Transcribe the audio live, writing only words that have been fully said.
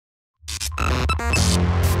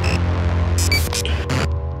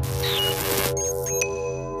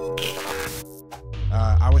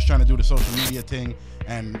trying to do the social media thing,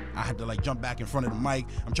 and I had to like jump back in front of the mic.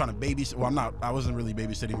 I'm trying to babysit. Well, I wasn't really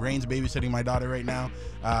babysitting. Rain's babysitting my daughter right now,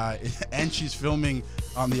 and she's filming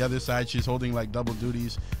on the other side. She's holding like double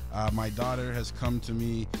duties. My daughter has come to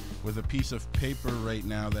me with a piece of paper right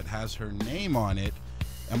now that has her name on it.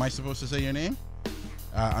 Am I supposed to say your name?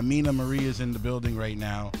 Amena Marie is in the building right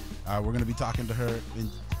now. We're going to be talking to her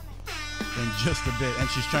in just a bit, and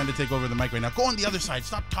she's trying to take over the mic right now. Go on the other side.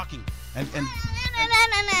 Stop talking. And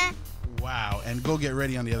wow, and go get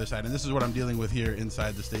ready on the other side. And this is what I'm dealing with here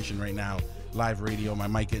inside the station right now. Live radio, my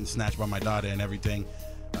mic getting snatched by my daughter and everything.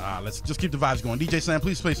 Let's just keep the vibes going. DJ Slam,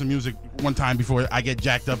 please play some music one time before I get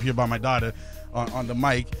jacked up here by my daughter on the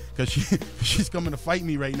mic, because she's coming to fight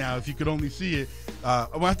me right now. If you could only see it.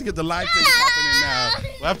 We'll have to get the live thing happening now.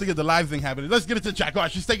 We'll have to get the live thing happening. Let's get it to the chat. Go on,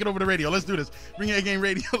 she's taking over the radio. Let's do this. Bring your A-Game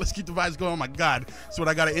Radio. Let's keep the vibes going. Oh my God. So what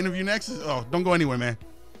I got to interview next? Oh, don't go anywhere, man.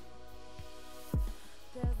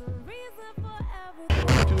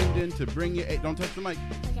 You're tuned in to bring your don't touch the mic.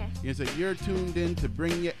 Okay. You can say you're tuned in to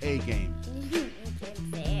bring your A game. You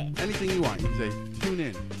can say it. Anything you want. You can say tune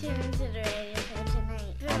in. Tune into the radio show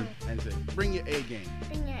tonight. And say bring your A game.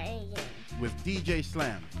 Bring your A game. With DJ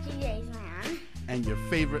Slam. DJ Slam. And your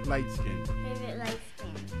favorite Lightskin. Favorite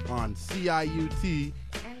Lightskin. On CIUT.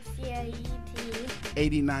 And CIUT.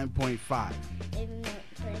 89.5.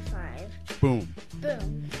 89.5. Boom.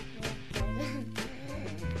 Boom.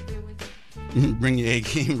 Bring your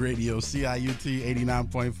A-Game Radio, CIUT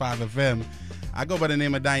 89.5 FM. I go by the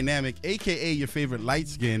name of Dynamic, a.k.a. your favorite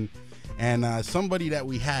Lightskin, and somebody that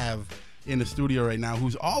we have in the studio right now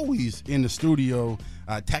who's always in the studio,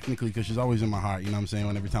 technically, because she's always in my heart, you know what I'm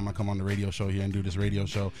saying, every time I come on the radio show here and do this radio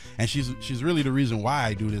show. And she's really the reason why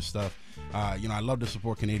I do this stuff. You know, I love to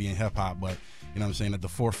support Canadian hip-hop, but you know what I'm saying, at the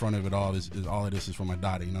forefront of it all is all of this is for my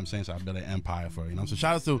daughter, you know what I'm saying? So I built an empire for her, you know. So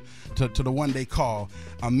shout out to the one they call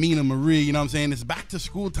Amena Marie, you know what I'm saying? It's back to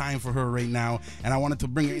school time for her right now, and I wanted to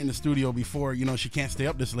bring her in the studio before, you know, she can't stay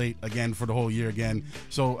up this late again for the whole year again.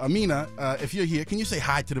 So Amena, if you're here, can you say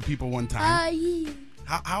hi to the people one time? Hi.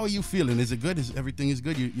 How are you feeling? Is it good? Everything is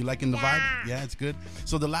good? You liking the vibe? Yeah, it's good.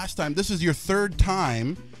 So the last time, this is your third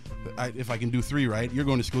time, if I can do three right, you're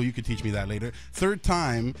going to school, you could teach me that later. Third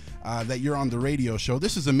time that you're on the radio show.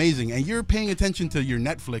 This is amazing, and you're paying attention to your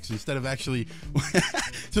Netflix instead of actually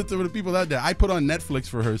to the people out there. I put on Netflix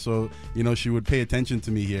for her, so you know she would pay attention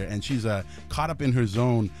to me here, and she's caught up in her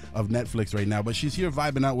zone of Netflix right now. But she's here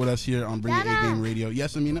vibing out with us here on Bring Your A-Game Radio.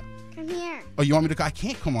 Yes, Amena? Come here. Oh, you want me to? I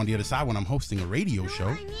can't come on the other side when I'm hosting a radio show.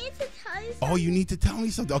 I need to tell you something. Oh, you need to tell me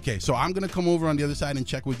something. Okay, so I'm gonna come over on the other side and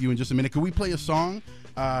check with you in just a minute. Can we play a song?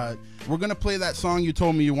 We're gonna play that song you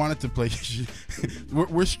told me you wanted to play.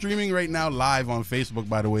 we're streaming right now live on Facebook,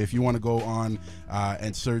 by the way. If you want to go on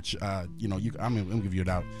and search, you know, I'm gonna give you it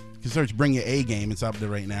out. You can search "Bring Your A Game." It's up there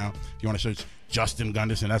right now. If you want to search Justin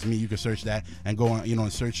Gunderson, that's me. You can search that and go on, you know,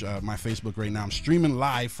 and search my Facebook right now. I'm streaming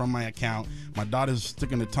live from my account. My daughter's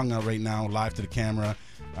sticking her tongue out right now, live to the camera.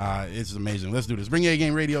 It's amazing. Let's do this. Bring Your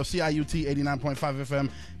A-Game Radio, CIUT 89.5 FM.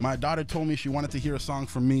 My daughter told me she wanted to hear a song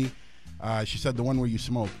from me. She said the one where you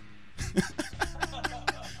smoke.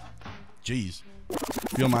 Jeez.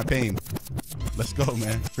 Feel my pain. Let's go,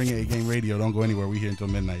 man. Bring Your A-Game Radio. Don't go anywhere. We're here until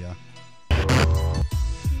midnight, y'all.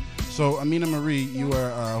 So, Amena Marie, you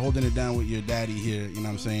are holding it down with your daddy here, you know what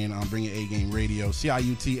I'm saying, on Bring Your A-Game Radio,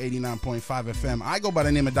 CIUT 89.5 FM. I go by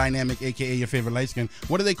the name of Dynamic, a.k.a. your favorite Lightskin.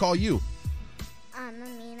 What do they call you?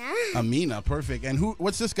 Amena. Amena, perfect. And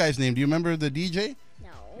what's this guy's name? Do you remember the DJ? No.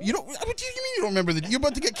 You don't? What do you mean you don't remember you're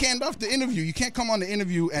about to get canned off the interview. You can't come on the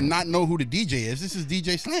interview and not know who the DJ is. This is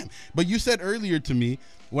DJ Slam. But you said earlier to me,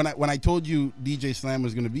 when I told you DJ Slam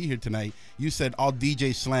was going to be here tonight, you said, I'll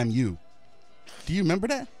DJ Slam you. Do you remember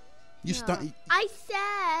that? You No. I said.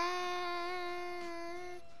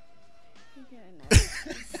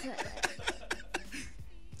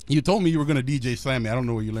 You told me you were going to DJ Slam me. I don't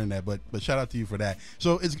know where you learned that, but shout out to you for that.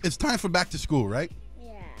 So it's time for back to school, right?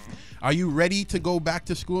 Yeah. Are you ready to go back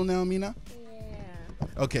to school now, Amena?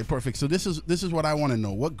 Yeah. Okay, perfect. So this is what I want to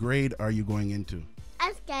know. What grade are you going into?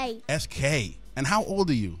 SK. SK. And how old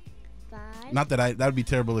are you? 5. Not that would be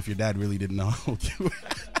terrible if your dad really didn't know how old you were.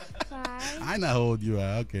 5. I know how old you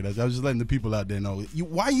are. Okay, I was just letting the people out there know.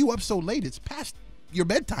 Why are you up so late? It's past your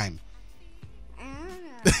bedtime. I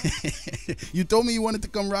don't know. You told me you wanted to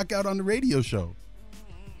come rock out on the radio show.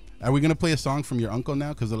 Are we going to play a song from your uncle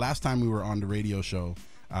now? Because the last time we were on the radio show,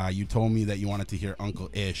 you told me that you wanted to hear Uncle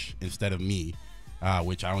Ish instead of me,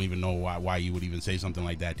 which I don't even know why you would even say something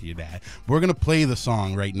like that to your dad. We're going to play the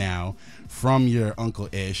song right now from your Uncle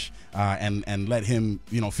Ish and let him,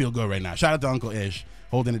 you know, feel good right now. Shout out to Uncle Ish,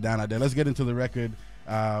 holding it down out there. Let's get into the record.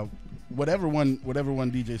 Whatever one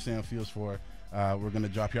DJ Sam feels for, we're gonna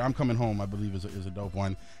drop here. I'm Coming Home, I believe, is a dope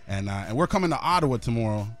one, and we're coming to Ottawa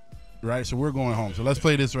tomorrow, right? So we're going home. So let's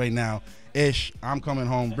play this right now. Ish, I'm Coming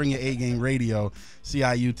Home. Bring your A Game Radio,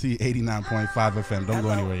 CIUT 89.5 FM. Don't go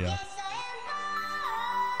anywhere, y'all.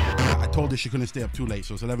 I told her she couldn't stay up too late,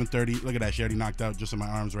 so it's 11:30. Look at that, she already knocked out just in my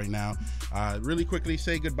arms right now. Really quickly,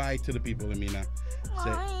 say goodbye to the people, Amena.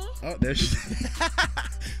 Oh, there she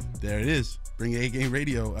there it is. Bring your A Game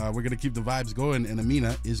Radio. We're gonna keep the vibes going, and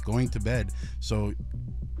Amena is going to bed. So,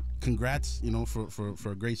 congrats,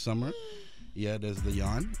 for a great summer. Yeah, there's the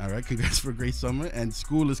yawn. All right, congrats for a great summer. And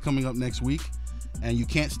school is coming up next week, and you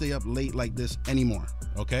can't stay up late like this anymore.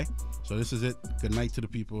 Okay, so this is it. Good night to the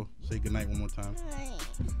people. Say good night one more time.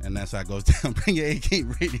 And that's how it goes down. Bring your A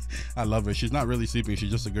Game Radio. I love her. She's not really sleeping.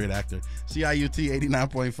 She's just a great actor. CIUT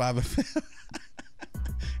 89.5 FM.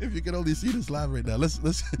 If you could only see this live right now.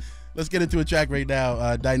 Let's get into a track right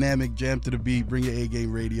now. Dynamic, jam to the beat. Bring your A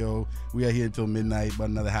Game Radio. We are here until midnight, but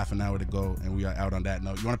another half an hour to go, and we are out on that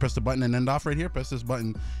note. You want to press the button and end off right here? Press this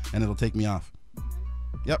button, and it'll take me off.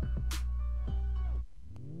 Yep.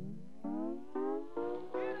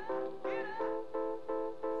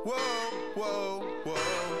 Whoa, whoa, whoa.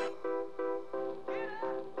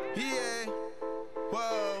 Yeah.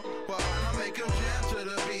 Whoa, whoa. I make 'em jam to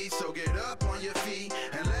the beat, so get up on your feet.